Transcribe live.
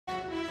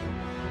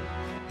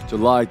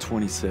July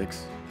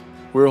 26.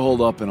 We're holed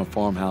up in a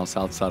farmhouse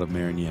outside of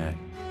Marigny.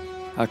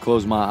 I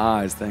close my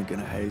eyes thinking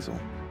of Hazel,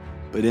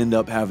 but end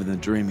up having the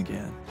dream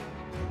again.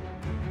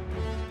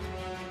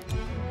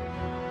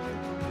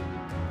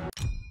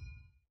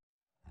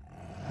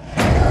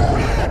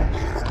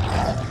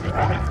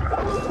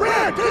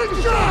 Red, take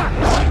a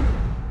shot!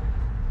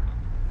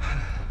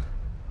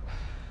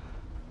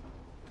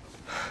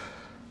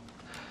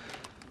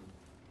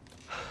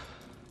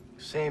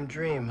 Same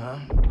dream, huh?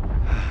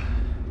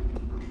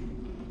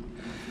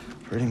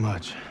 Pretty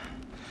much.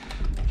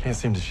 Can't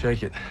seem to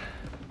shake it.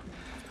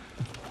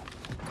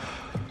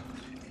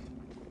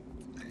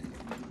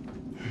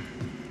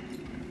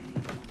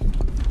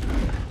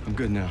 I'm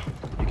good now.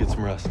 You get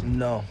some rest.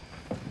 No.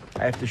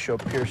 I have to show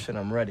Pearson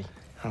I'm ready.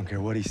 I don't care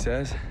what he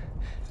says.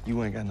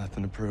 You ain't got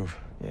nothing to prove.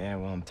 Yeah,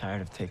 well, I'm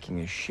tired of taking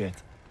his shit.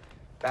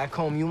 Back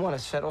home, you want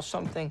to settle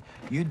something,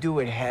 you do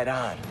it head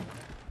on.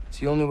 It's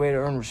the only way to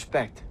earn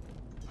respect.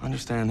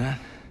 Understand that?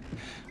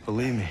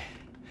 Believe me,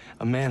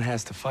 a man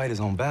has to fight his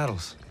own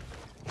battles.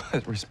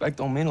 But respect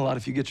don't mean a lot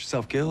if you get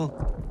yourself killed.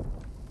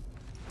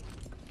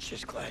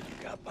 Just glad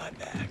you got my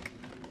back.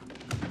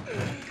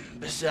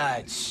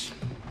 Besides,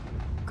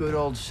 good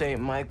old St.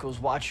 Michael's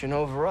watching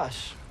over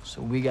us, so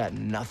we got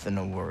nothing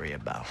to worry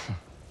about.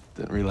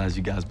 Didn't realize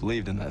you guys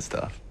believed in that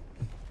stuff.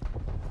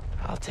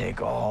 I'll take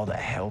all the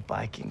help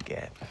I can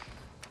get.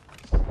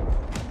 So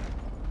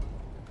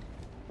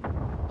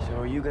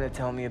are you gonna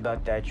tell me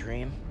about that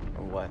dream,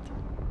 or what?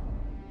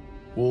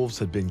 Wolves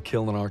had been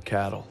killing our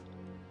cattle.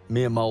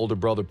 Me and my older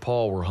brother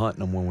Paul were hunting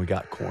them when we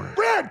got cornered.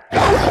 Red!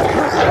 Red,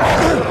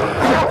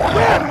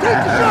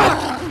 take the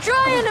shot! I'm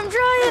trying!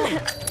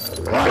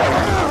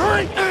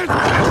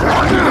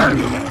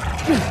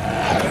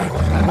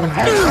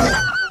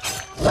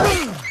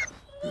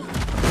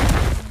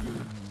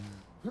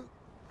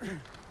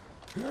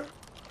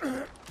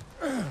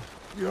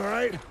 You all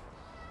right?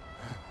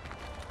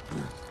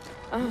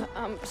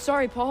 I'm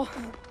sorry, Paul.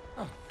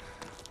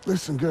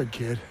 Listen good,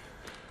 kid.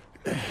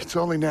 It's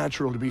only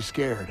natural to be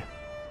scared.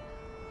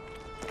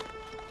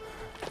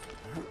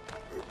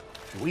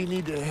 We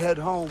need to head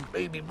home,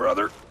 baby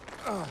brother.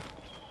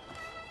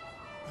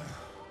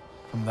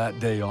 From that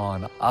day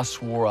on, I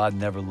swore I'd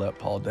never let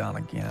Paul down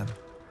again.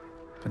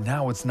 But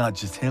now it's not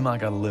just him I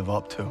gotta live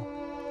up to.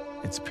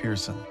 It's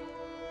Pearson.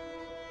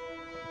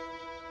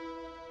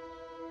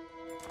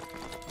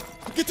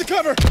 Get to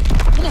cover!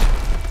 Come on!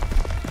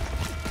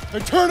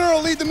 And Turner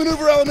will lead the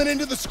maneuver element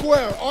into the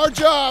square. Our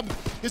job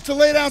is to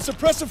lay down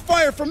suppressive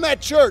fire from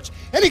that church.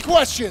 Any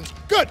questions?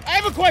 Good, I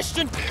have a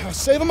question.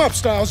 Save them up,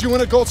 Styles. You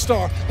win a gold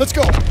star. Let's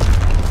go.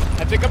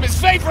 I think I'm his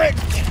favorite.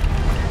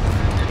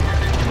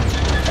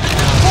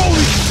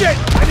 Holy shit!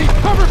 I need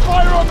cover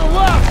fire on the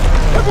left!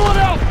 Everyone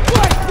else,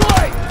 flank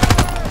right!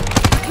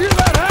 Hear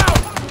that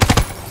house?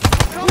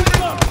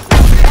 Move up!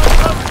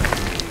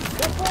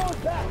 What ball is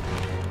that?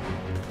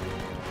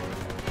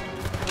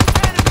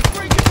 Enemy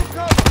breaking for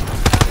cover!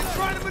 They're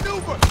trying to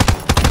maneuver!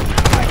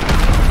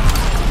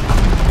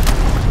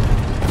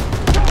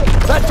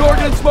 That door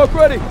didn't smoke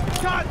ready!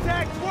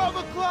 Contact, 12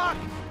 o'clock!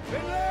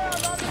 In there,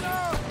 let me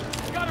know!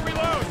 Gotta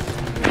reload!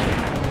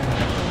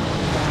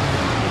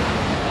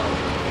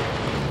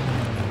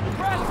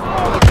 Press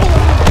forward!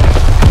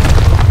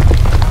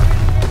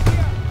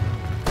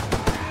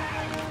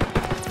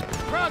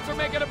 Krauts are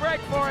making a break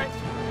for it!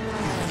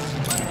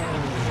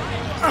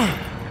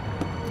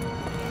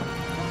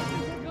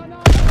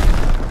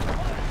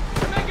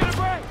 They're making a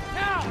break!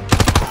 Now!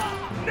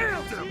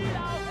 Nailed him!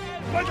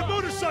 Like a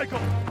motorcycle!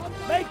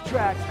 Make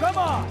tracks, come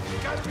on!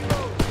 Gotta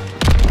reload!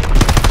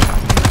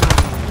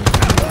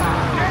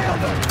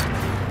 Nailed him!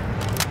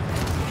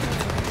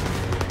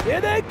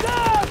 Here they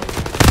come!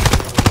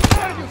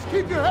 Daniels,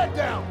 keep your head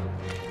down!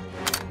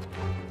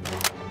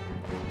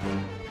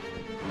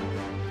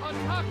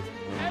 Kontakt!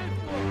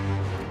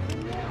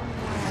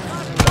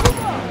 11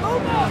 Uhr!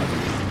 Move up!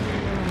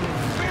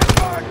 Rear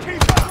guard,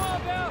 keep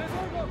up!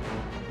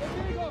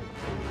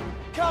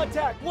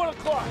 Contact, 1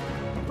 o'clock!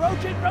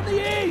 Approaching from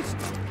the east!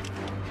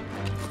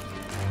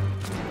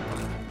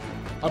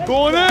 I'm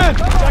going in!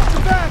 Back to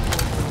back!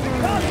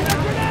 Tossing a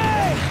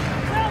grenade!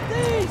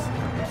 Southeast!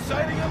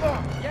 Sighting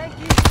alarm!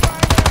 Yankees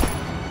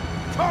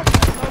firing!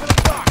 Target 11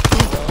 o'clock!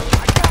 I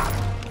got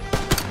him!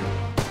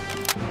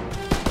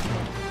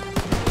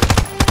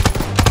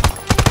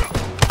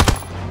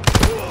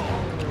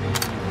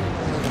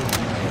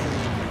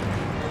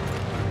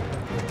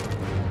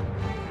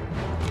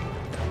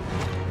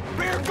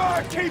 Rear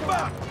guard, keep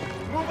up!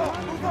 Move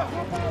up, move up!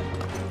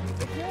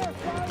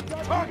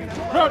 Target!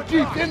 Crowd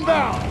Jeep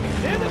inbound!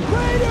 In the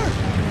crater!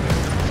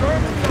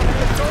 Germans on the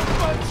third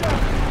bunch up!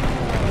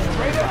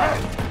 Straight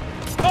ahead!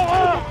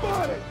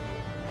 Oh!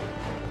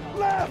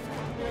 Left!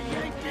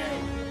 Yankee!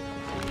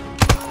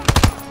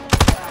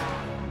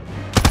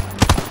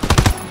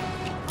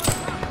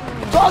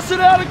 Toss it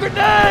out, a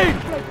grenade!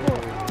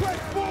 Straight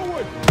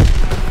forward!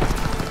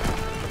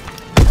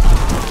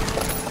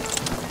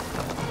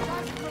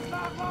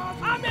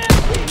 I'm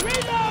empty!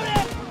 Reload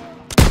it!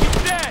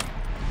 He's dead!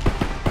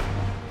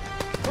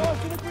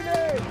 Tossing a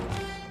grenade!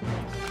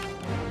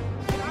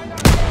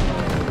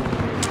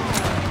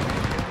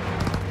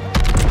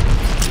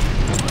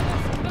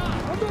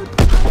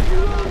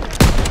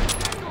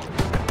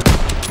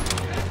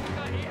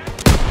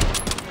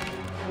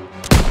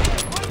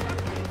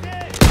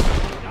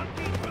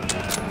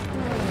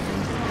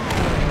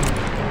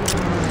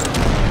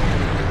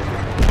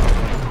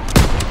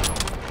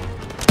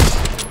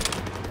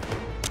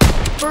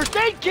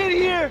 aid kit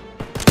here!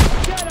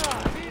 Get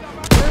up!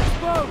 We're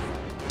exposed!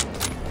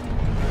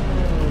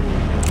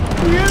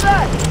 You hear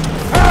that?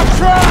 Half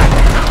track!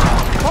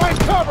 Find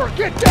cover!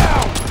 Get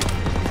down!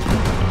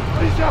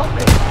 Please help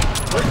me!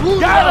 There's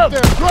loot out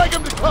there! Drag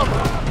him to cover!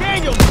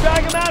 Daniel,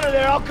 drag him out of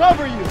there. I'll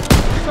cover you.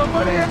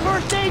 Somebody, your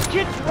first aid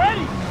kit's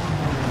ready.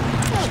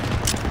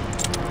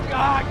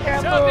 God, I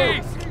can't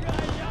move.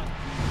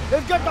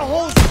 They've got the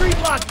whole street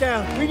locked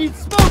down. We need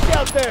smoke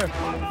out there.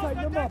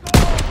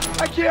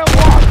 I can't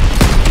walk.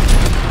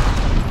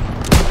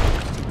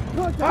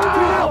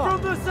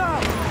 From the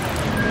south.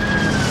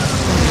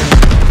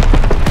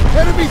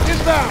 Enemies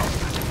inbound!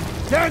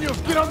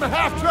 Daniels, get on the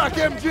half-track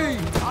MG!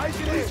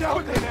 Please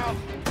help me now!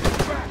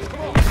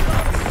 Come on!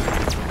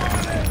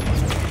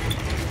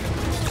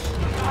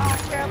 I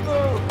can't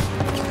move.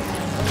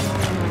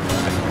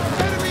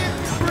 Enemy in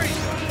the street!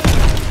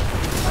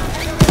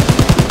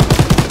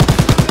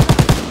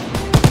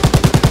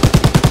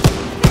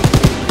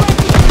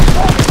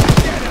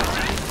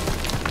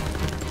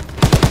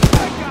 I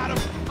got him!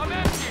 I'm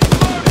empty!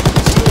 Loaded!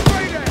 Move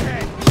right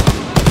ahead!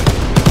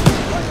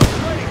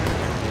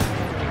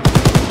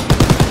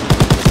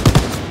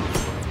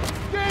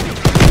 Daniel!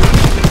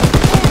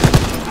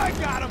 I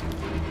got him!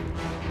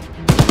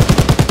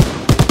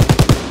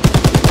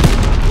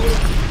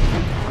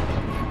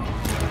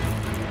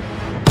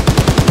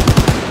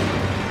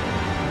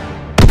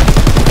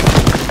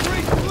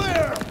 Street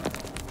clear!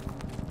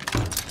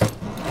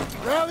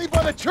 Rally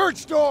by the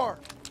church door!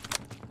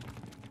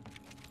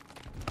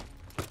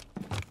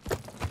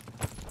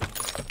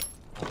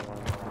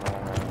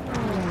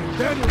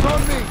 Daniels,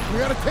 on me! We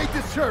gotta take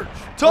this church!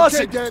 Toss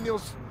okay, it.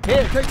 Daniels!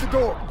 Here. Take the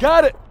door!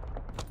 Got it!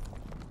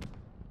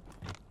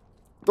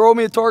 Throw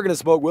me a target and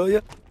smoke, will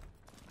you?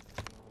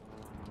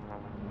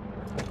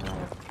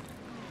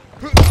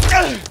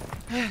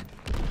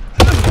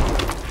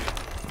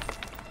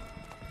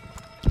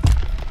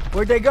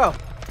 Where'd they go?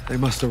 They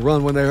must have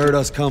run when they heard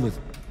us coming.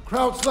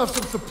 Krauts left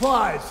some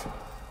supplies.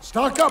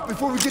 Stock up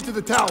before we get to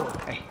the tower.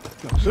 Hey,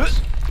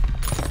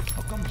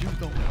 How come Jews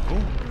don't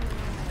know?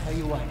 tell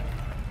you what.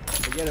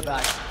 Forget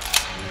about it.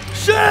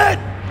 Shit!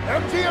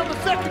 MG on the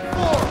second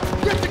floor!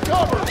 Get to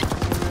cover!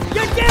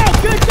 Get down!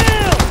 Get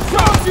down!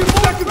 Krauts, you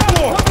second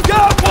floor!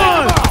 Got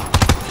one!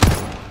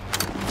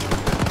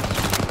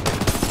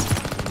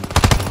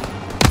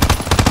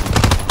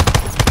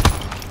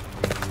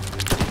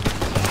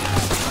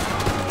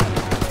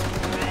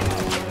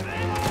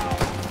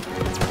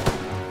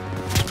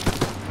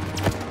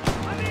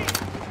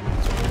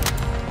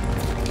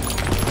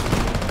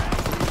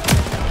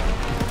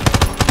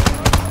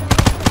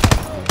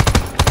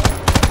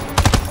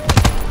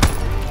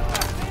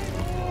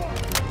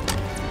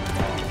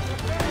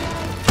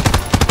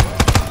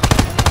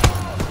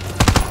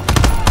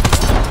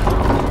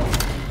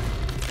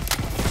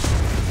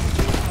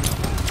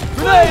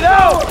 Grenade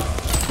out!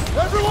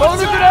 Everyone Throw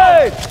the down!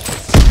 grenade!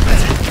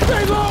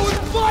 Stay low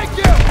and flank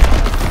him!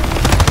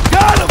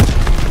 Got him!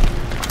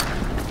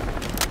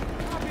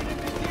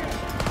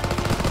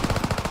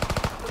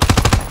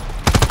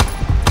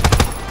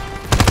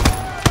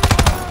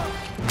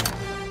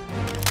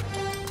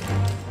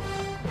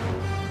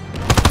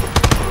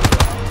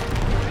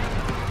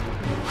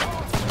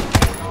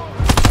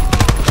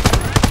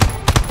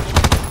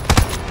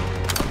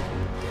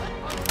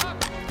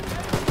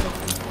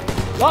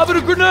 Lob it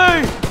a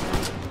grenade!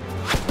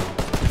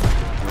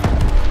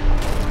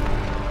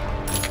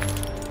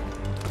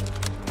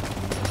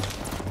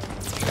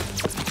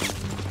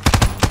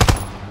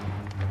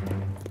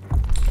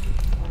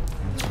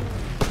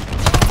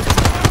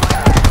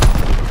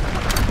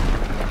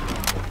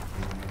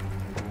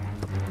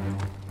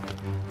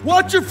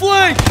 Watch your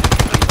flank!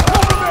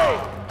 Cover me!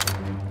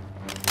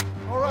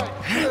 All right,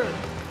 clear.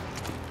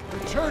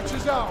 The church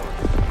is ours.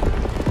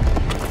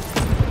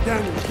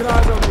 Daniel, get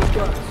eyes on those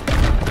guns.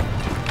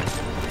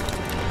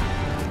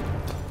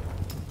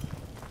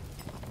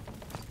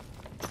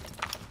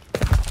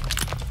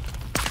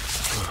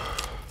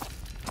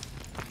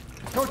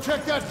 Go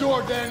check that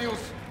door, Daniels.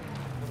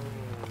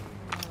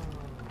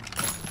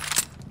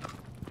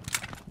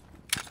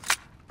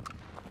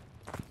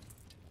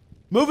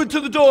 Moving to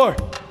the door!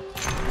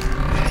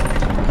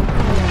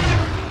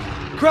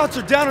 Krauts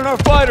are down on our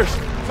fighters!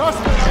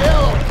 Tussman,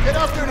 Aiello, get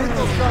out there and hit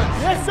those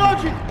guns. Yes,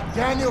 Sergeant!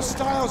 Daniel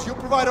Stiles, you'll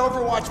provide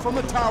overwatch from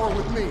the tower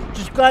with me.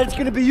 Just glad it's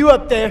gonna be you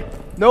up there.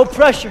 No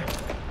pressure.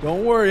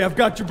 Don't worry, I've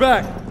got your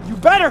back. You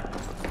better!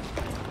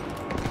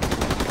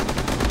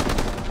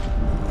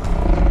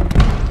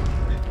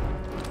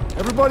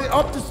 Everybody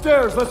up the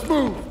stairs, let's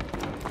move.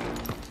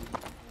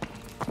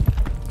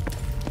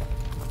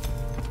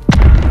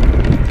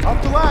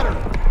 Up the ladder.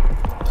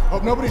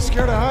 Hope nobody's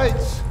scared of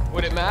heights.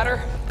 Would it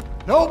matter?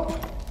 Nope.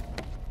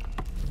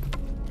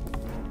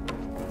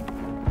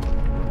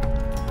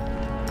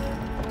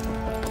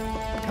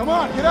 Come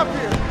on, get up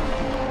here.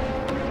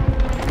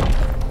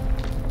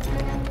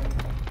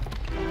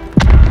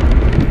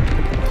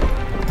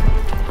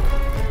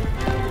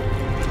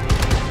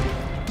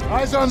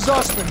 Eyes on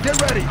Zussman,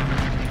 get ready.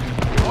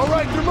 All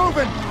right, you're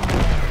moving.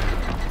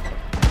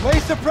 Lay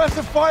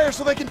suppressive fire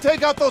so they can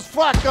take out those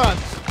flak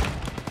guns.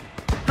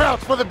 Crouch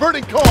for the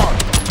burning car.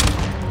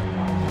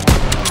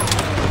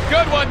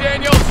 Good one,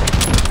 Daniels.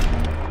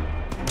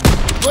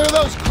 Clear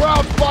those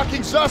crowds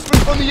blocking Sussman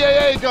from the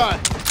AA gun.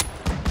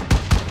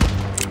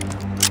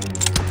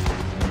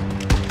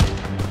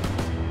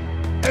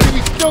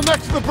 Enemy still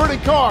next to the burning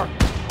car.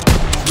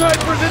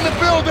 Snipers in the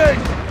building.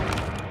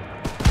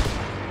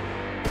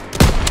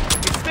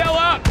 He's still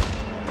up.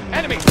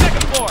 Enemy,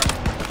 second floor.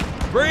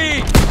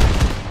 Breathe.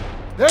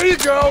 There you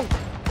go.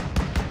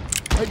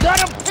 I got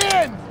him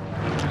pinned.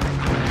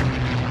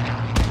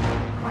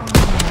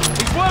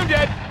 He's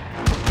wounded.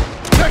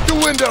 Check the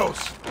windows.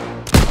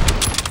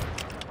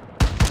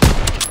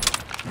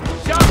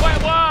 Shot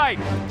went wide.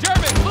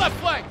 German, left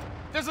flank.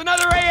 There's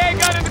another AA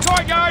gun in the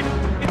courtyard.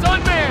 It's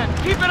unmanned.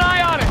 Keep an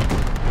eye on it.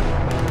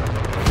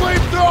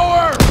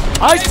 Flamethrower!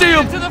 I see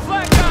him! To the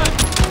flank gun.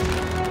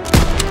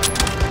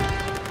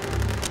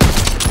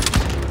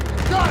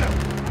 Got him!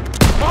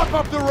 Pop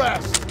up the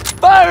rest!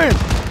 Firing!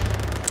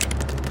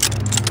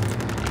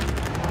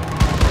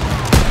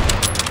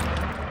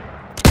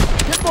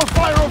 Get more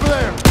fire over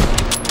there!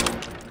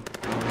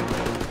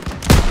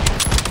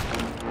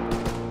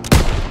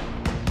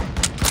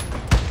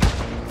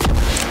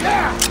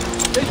 Yeah!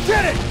 They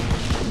did it!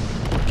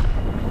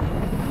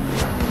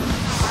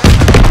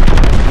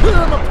 Clear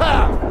them a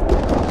path!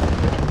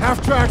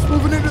 Half-tracks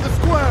moving into the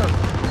square!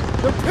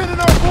 They're pinning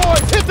our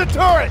boys! Hit the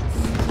turrets!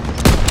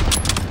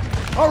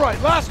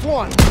 Alright, last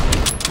one!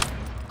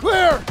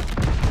 Clear!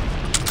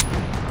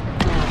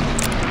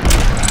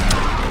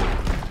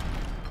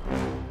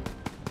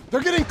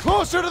 They're getting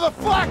closer to the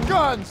flak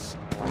guns!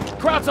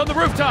 Krauts on the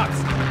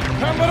rooftops.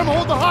 Can't let them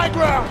hold the high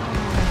ground!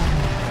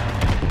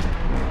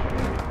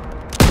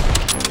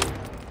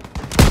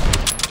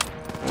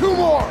 Two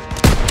more!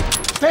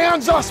 Stay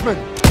on Zussman!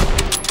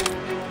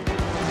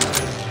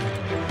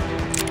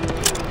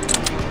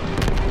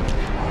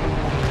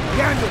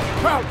 Daniels,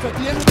 crouch at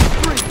the end of the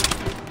street!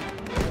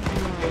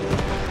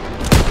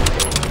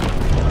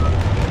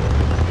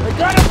 They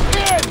got him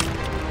pinned!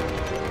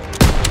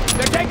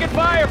 They're taking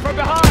fire from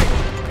behind.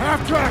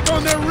 Half-track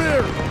on their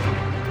rear!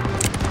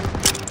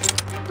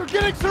 They're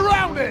getting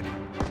surrounded!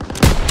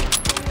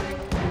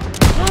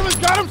 Sherman's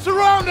got them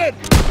surrounded!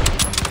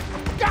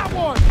 Got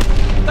one!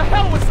 The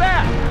hell was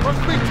that?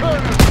 Must be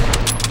Turner!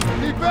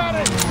 Keep at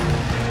it!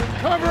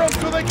 Cover them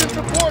so they can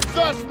support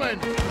Zussman!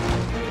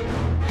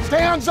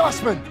 Stay on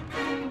Zussman!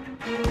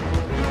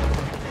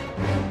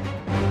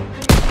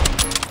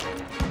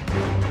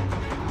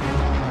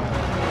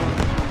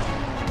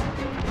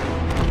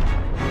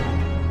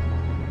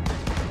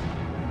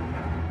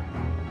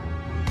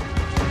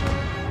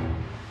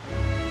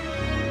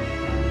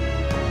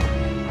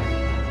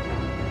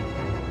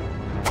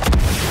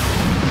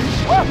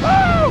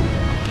 Woohoo!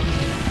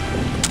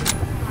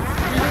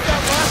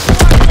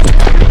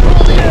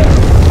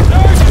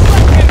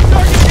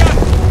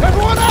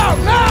 Everyone out,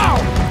 now!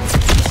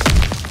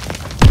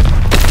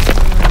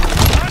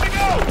 Time to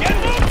go! Get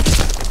loose!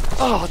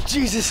 Oh,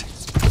 Jesus!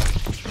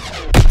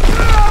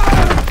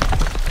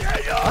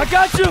 I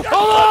got you!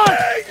 Hold on!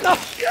 No!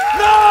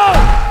 No!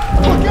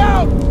 Look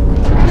out!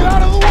 Get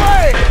out of the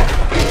way!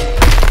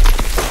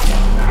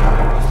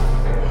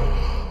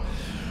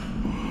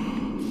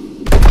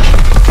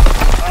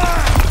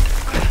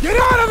 Get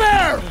out of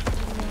there!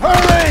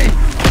 Hurry!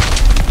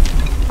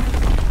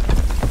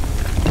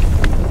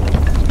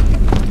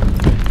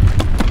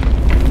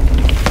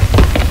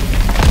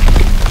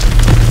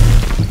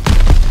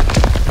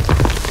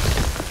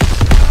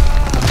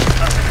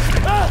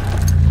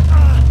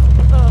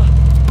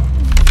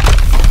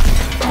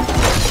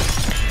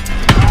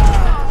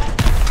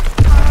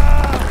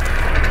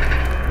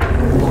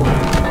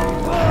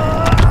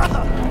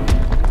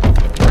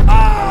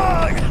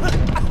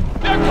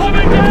 They're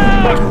coming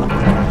down!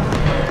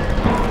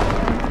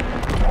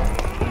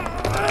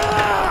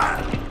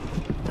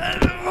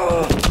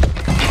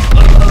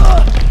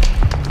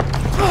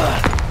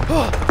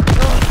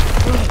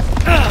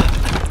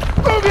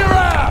 Move your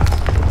ass!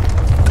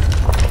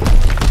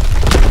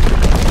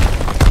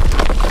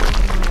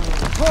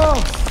 Oh,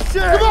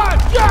 shit! Come on,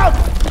 jump!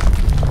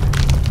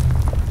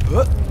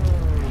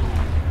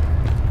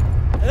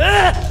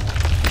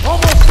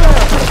 Almost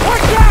there!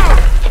 Watch out!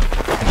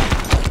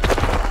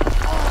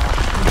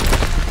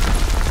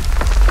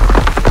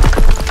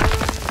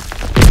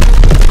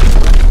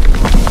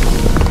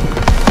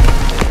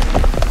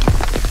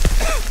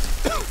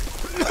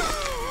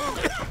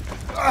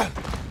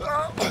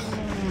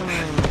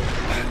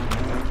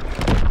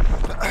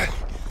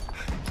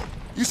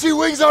 You see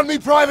wings on me,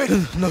 Private?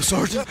 No,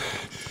 Sergeant.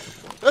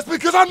 That's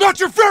because I'm not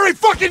your fairy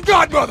fucking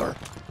godmother!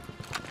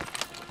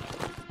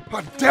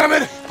 God damn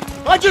it!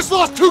 I just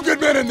lost 2 good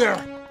men in there!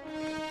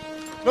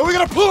 Now we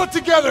gotta pull it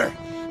together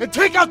and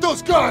take out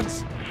those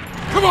guns!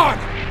 Come on!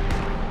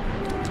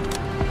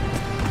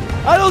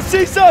 I don't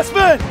see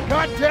Sussman!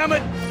 God damn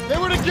it! They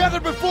were together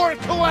before it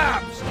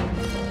collapsed!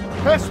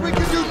 Best we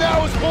can do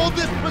now is hold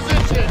this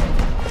position!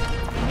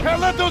 Can't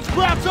let those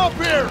scraps up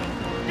here!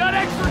 Got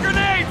extra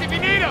grenades if you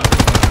need them.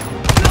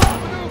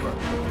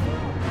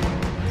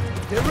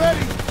 Get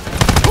ready!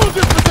 Hold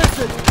your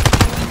position!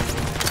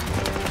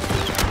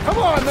 Come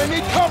on, they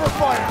need cover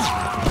fire!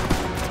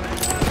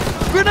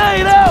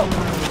 Grenade out!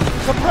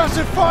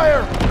 Suppressive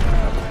fire!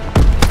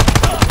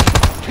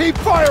 Keep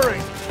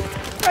firing!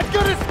 That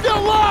gun is still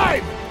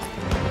alive!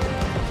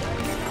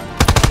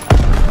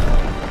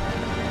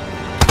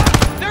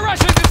 They're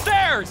rushing the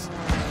stairs!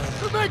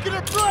 They're making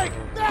a break!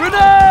 Now!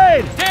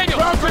 Grenade! Daniel,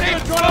 Crowds are grenade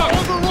gonna try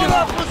to smoke! overrun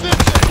our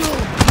position!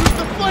 Use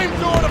the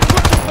flamethrower to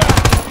push them back!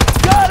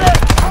 Got it!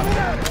 Coming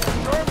at it!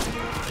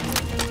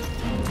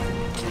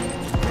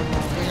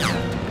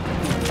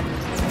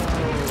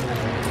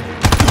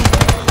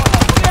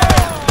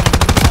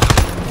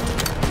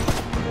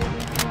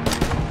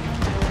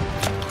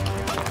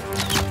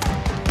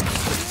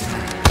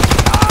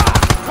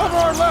 Cover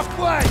our left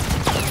flank!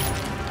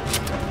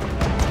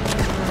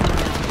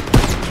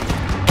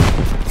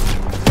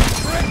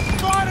 Rick,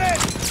 spotted!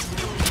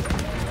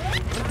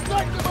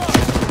 Light them up!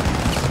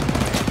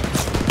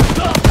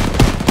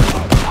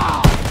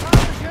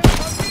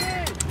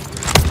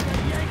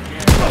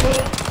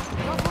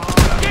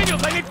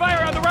 Daniels, I need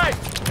fire on the right!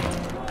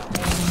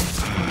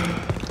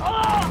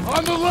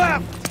 On the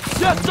left!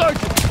 Yes,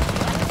 Sergeant!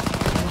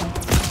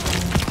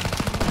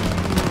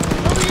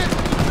 Coming in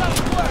from the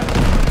southwest!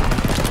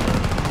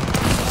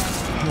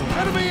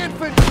 Enemy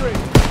infantry!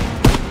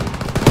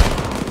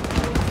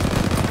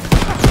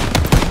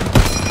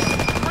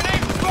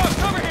 Grenade smoke,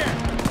 cover here!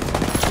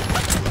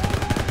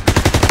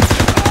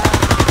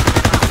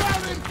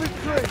 Down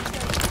infantry!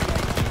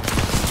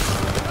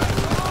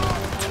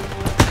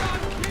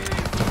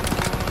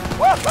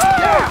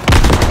 Yeah!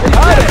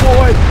 Got it,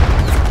 boy!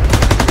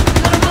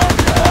 Get a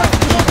red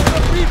look for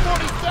the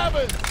P-47!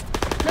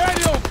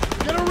 Daniel,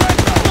 get a red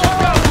look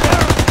out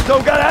there!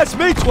 Don't gotta ask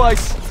me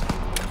twice!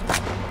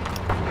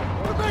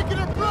 We're making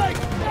a break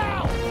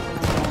now!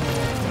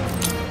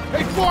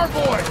 Hey, Far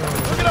Boy!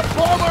 We're gonna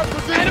bomb our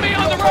position! Enemy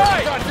on the Kill those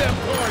right! Goddamn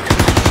target!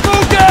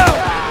 Move down!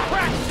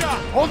 Crack shot!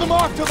 Hold them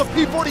off till the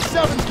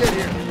P-47s get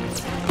here!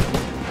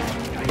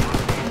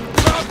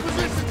 Ground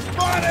position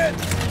spotted!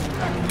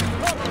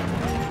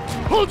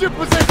 Hold your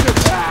position!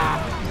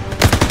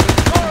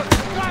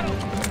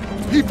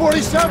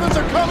 P-47s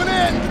are coming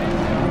in!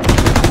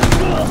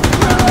 Oh,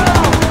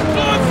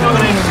 it's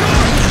coming in!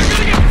 You're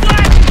gonna get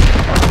flattened!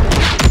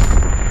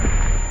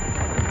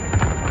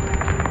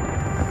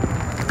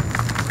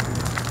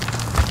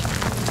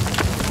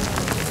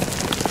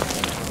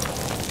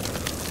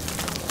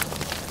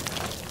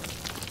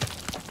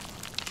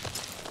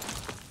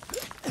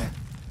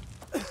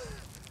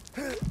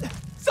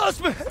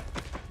 Suspect!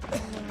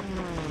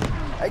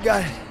 I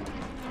got it.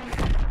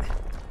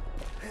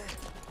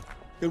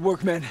 Good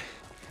work, men.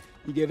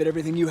 You gave it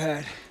everything you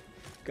had.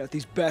 Got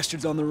these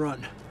bastards on the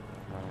run.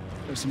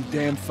 That was some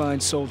damn fine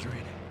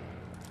soldiering.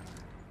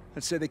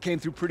 I'd say they came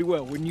through pretty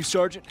well, wouldn't you,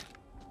 Sergeant?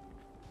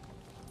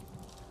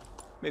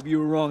 Maybe you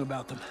were wrong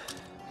about them.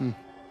 You've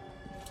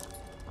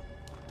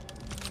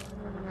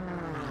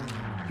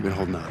been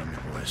holding out on me,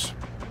 boys.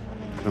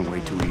 It's been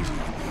way too easy on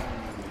me.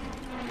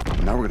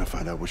 But now we're gonna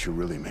find out what you're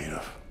really made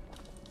of.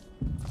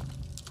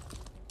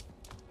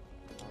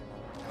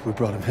 If we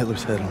brought him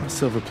Hitler's head on a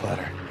silver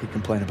platter, he'd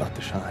complain about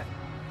the shine.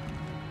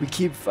 We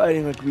keep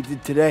fighting like we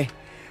did today,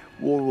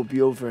 war will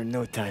be over in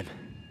no time.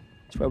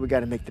 That's why we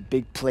gotta make the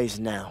big plays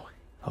now.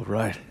 All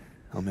right,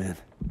 I'm in.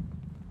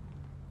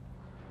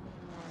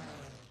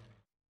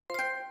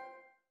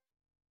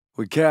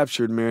 We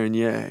captured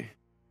Marigny.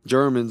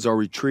 Germans are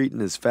retreating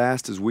as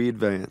fast as we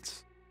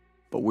advance.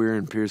 But we're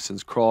in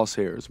Pearson's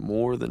crosshairs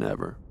more than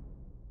ever.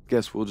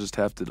 Guess we'll just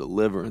have to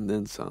deliver and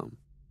then some.